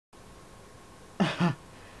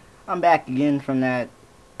I'm back again from that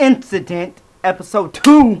incident, episode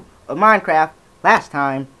 2 of Minecraft. Last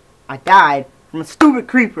time, I died from a stupid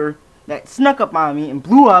creeper that snuck up on me and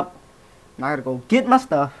blew up. And I gotta go get my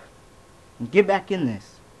stuff and get back in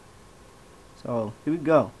this. So, here we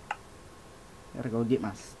go. Gotta go get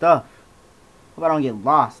my stuff. Hope I don't get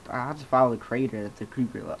lost. I'll just follow the crater that the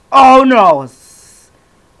creeper left. Oh no! It's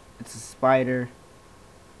a spider.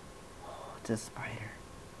 Oh, it's a spider.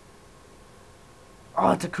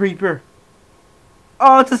 Oh, it's a creeper.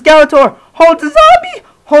 Oh, it's a Skeletor. Oh, it's a zombie.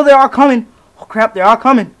 Oh, they're all coming. Oh, crap, they're all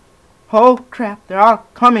coming. Oh, crap, they're all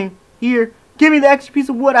coming. Here, give me the extra piece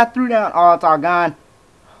of wood I threw down. Oh, it's all gone.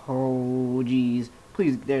 Oh, jeez.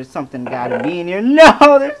 Please, there's something gotta be in here.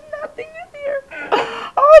 No, there's nothing in here.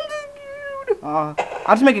 Oh, I'm just screwed. I'll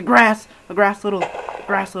just make a grass little wall.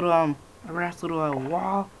 Grass little wall.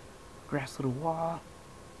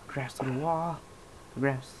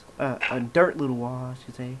 A dirt little wall, I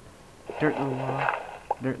should say. Dirt little wall.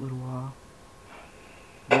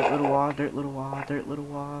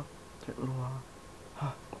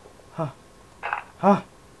 Huh.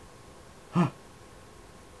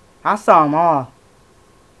 I saw them all.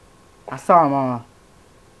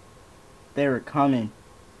 They were coming.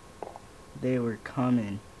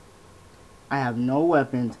 I have no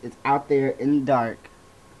weapons. It's out there in the dark.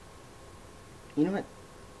 You know what?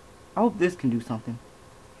 I hope this can do something.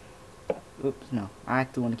 Oops, no. I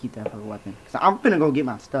actually want to keep that for a weapon. So I'm finna go get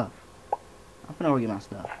my stuff.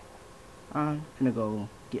 I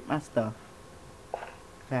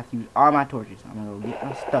have to use all my torches. I'm gonna go get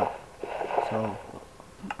my stuff. So,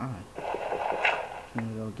 I'm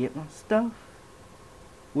gonna go get my stuff.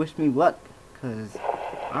 Wish me luck, cause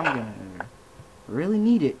I'm gonna really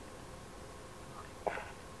need it.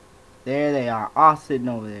 There they are, all sitting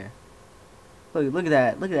over there. Look at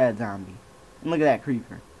that zombie. And look at that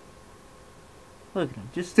creeper. Look at him,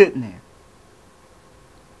 just sitting there.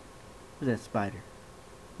 Where's that spider?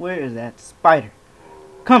 Where is that spider?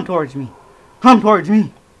 Come towards me. Come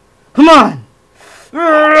on!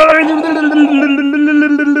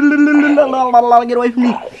 Get away from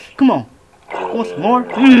me. Come on. Want some more?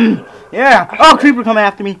 Yeah. Oh, creeper coming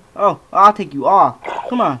after me. Oh, I'll take you off.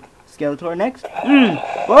 Come on. Skeletor next.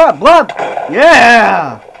 Blood.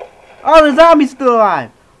 Yeah. Oh, the zombie's still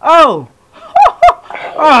alive. Oh.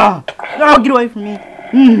 Oh, get away from me.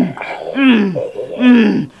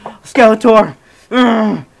 Skeletor.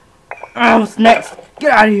 What's next?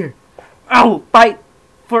 Get out of here. Oh, fight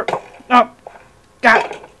for. Oh,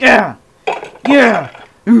 God. Yeah.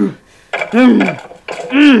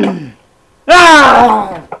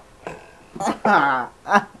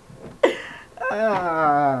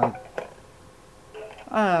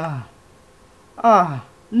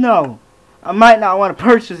 No. I might not want to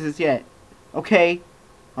purchase this yet. Okay?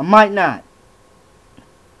 I might not.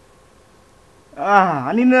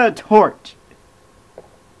 I need another torch.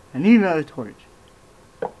 It's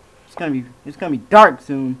gonna be dark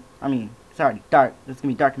soon. I mean, it's already dark. It's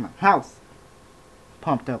gonna be dark in my house.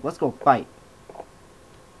 Pumped up. Let's go fight.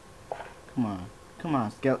 Come on,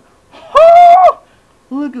 Skeletor. Oh!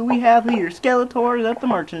 Look what we have here. Skeletor at the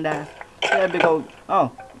merchandise. That big old.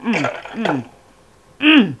 Oh.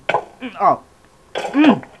 Oh.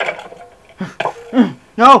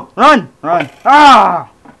 No, run. Ah!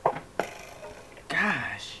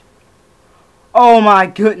 Gosh. Oh my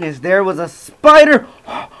goodness, there was a spider.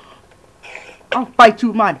 I'll fight you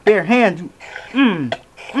with my bare hands.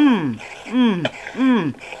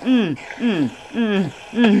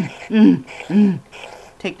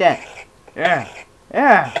 Take that. Yeah.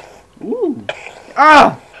 Ooh.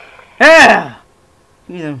 Ah! Yeah.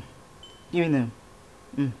 Give me them.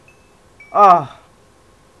 I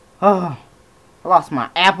lost my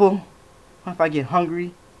apple. What if I get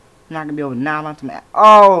hungry? I'm not gonna be able to gnaw on some apple.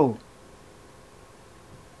 Oh.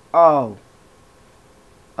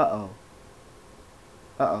 Uh-oh.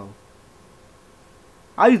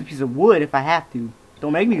 I'll use a piece of wood if I have to.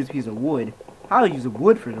 Don't make me use a piece of wood. I'll use a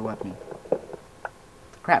wood for the weapon.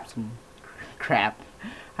 I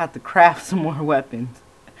have to craft some more weapons.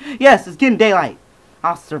 Yes, it's getting daylight.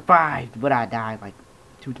 I survived, but I died like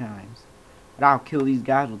 2 times. But I'll kill these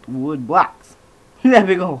guys with wood blocks. That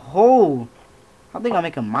big old hole. I think I'll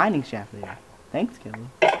make a mining shaft there. Thanks, Kelly.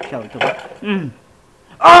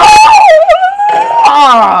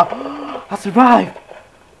 Oh! I survived.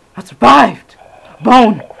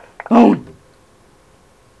 Bone. Woo!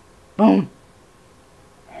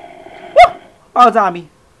 Oh, zombie.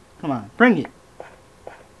 Come on, bring it.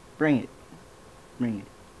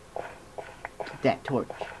 Get that torch.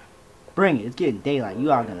 Bring it. It's getting daylight.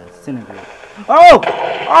 You are gonna disintegrate. Oh!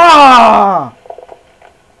 Ah!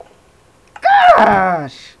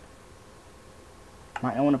 Gosh!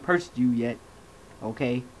 Might not want to purchase you yet.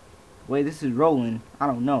 Okay. The way this is rolling, I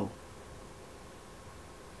don't know.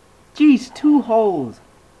 Jeez, 2 holes.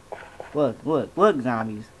 Look, look, look,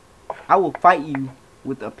 zombies. I will fight you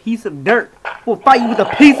with a piece of dirt. I will fight you with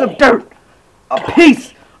a piece of dirt. A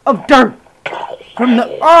piece of dirt. From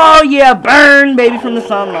the, oh yeah, burn, baby, from the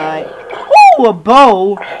sunlight. Ooh, a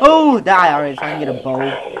bow. Oh, die already so I can get a bow.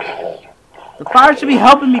 The fire should be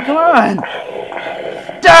helping me. Come on.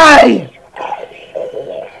 Die.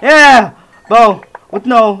 Yeah, bow with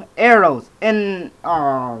no arrows. And,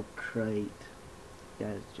 oh, great.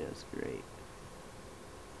 That's just great.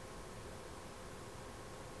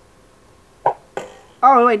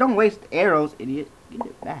 Oh, wait, don't waste arrows, idiot. Get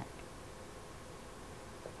it back.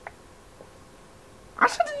 I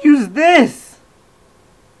should have used this.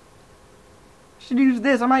 I should use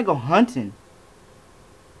this. I might go hunting.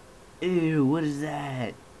 Ew, what is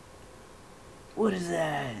that? What is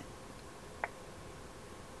that?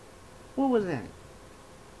 What was that?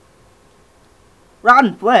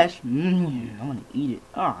 Rotten flesh. I want to eat it.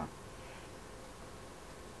 Ah.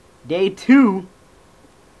 Day 2.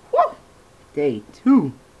 Woo! Day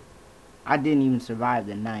 2. I didn't even survive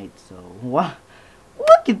the night, so what?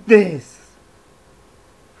 Look at this.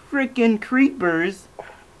 Freaking creepers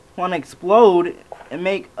want to explode and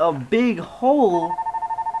make a big hole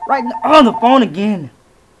right on the phone again.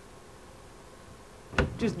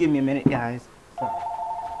 Just give me a minute, guys. Sorry.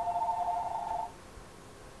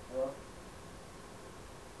 Hello?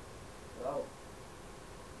 Hello?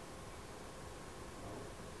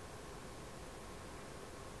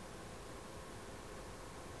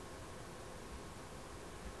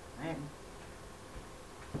 Man.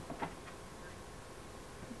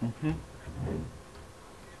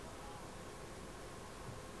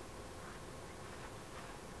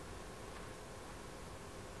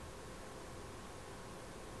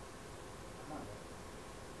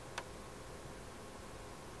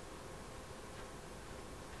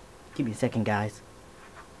 Give me a second, guys.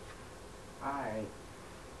 Alright.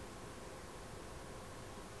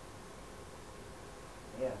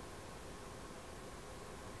 Yeah.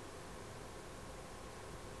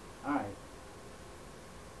 Alright.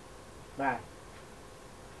 Bye.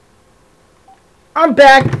 I'm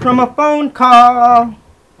back from a phone call.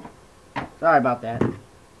 Sorry about that.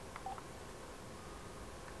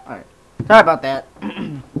 Alright. Sorry about that.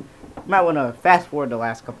 Might want to fast forward the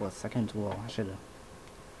last couple of seconds. Well, I should have.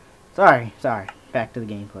 Sorry. Back to the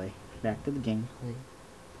gameplay.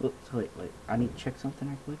 Oops, wait. I need to check something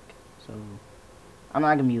real quick. So, I'm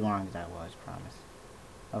not going to be long as I was, promise.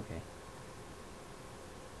 Okay.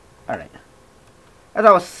 Alright. As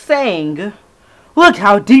I was saying, look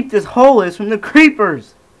how deep this hole is from the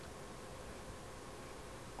creepers.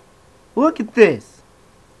 Look at this.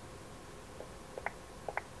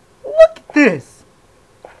 Look at this.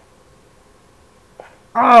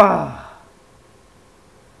 Ah.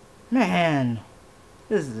 Man,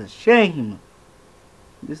 this is a shame.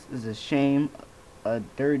 This is a shame. A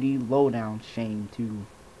dirty, low-down shame, too.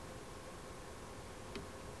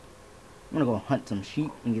 I'm gonna go hunt some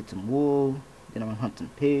sheep and get some wool. Then I'm gonna hunt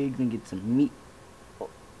some pigs and get some meat.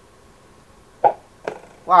 Oh.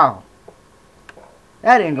 Wow.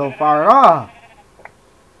 That didn't go far at all.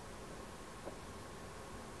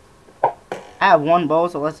 I have 1 bow,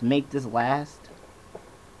 so let's make this last.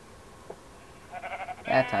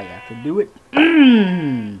 That's how you have to do it.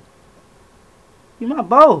 Give my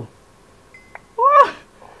bow. Oh,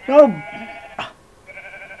 no.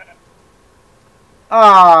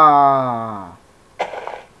 Ah.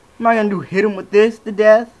 Am I gonna do hit him with this to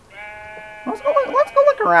death? Let's go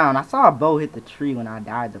look around. I saw a bow hit the tree when I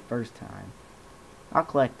died the first time. I'll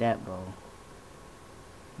collect that bow.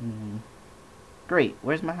 Great.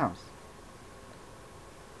 Where's my house?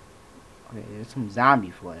 Okay, there's some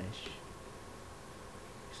zombie flesh.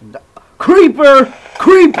 Creeper!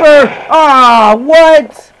 Ah,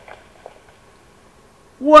 what?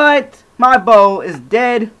 What? My bow is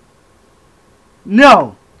dead.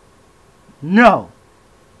 No. Turn.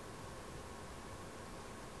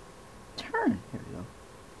 Here we go.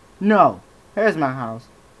 No. There's my house.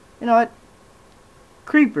 You know what?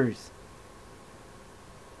 Creepers.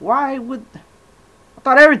 Why would... I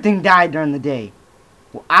thought everything died during the day.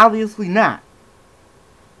 Well, obviously not.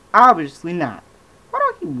 Obviously not. Why do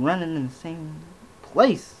I keep running in the same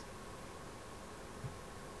place?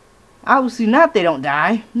 Obviously not, they don't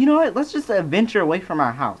die. You know what? Let's just adventure away from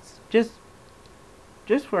our house. Just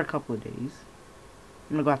for a couple of days.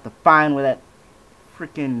 I'm gonna go have to find where that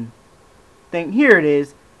freaking thing... Here it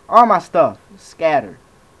is. All my stuff. Scattered.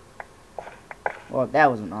 Well, that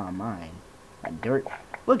wasn't all mine. That dirt.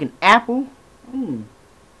 Look, an apple.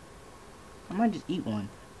 I might just eat one.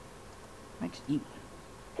 I might just eat one.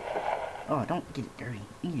 Oh, don't get it dirty.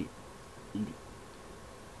 Eat it. Eat it.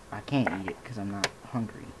 I can't eat it because I'm not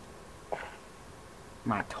hungry.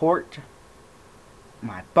 My torch.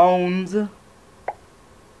 My bones.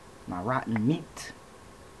 My rotten meat.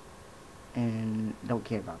 And don't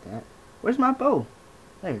care about that. Where's my bow?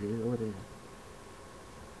 There it is. Over there.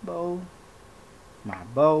 Bow. My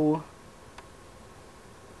bow.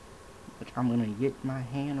 Which I'm gonna get my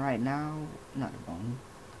hand right now. Not a bone.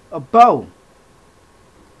 A bow!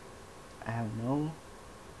 I have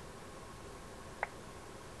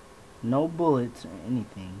no bullets or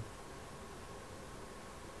anything.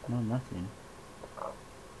 No nothing. A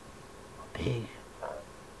pig.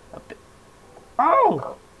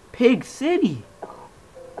 Oh! Pig City!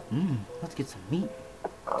 Let's get some meat.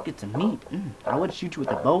 Let's get some meat. I would shoot you with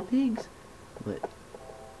the bow, pigs. But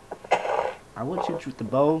I would shoot you with the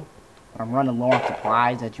bow. But I'm running low on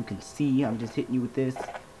supplies, as you can see. I'm just hitting you with this.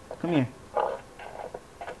 Come here.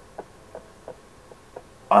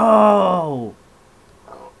 Oh!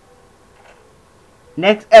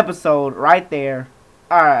 Next episode, right there.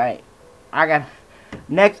 Alright. I got...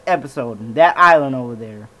 Next episode. That island over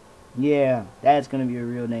there. Yeah, that's gonna be a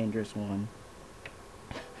real dangerous one.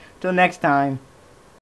 Till next time.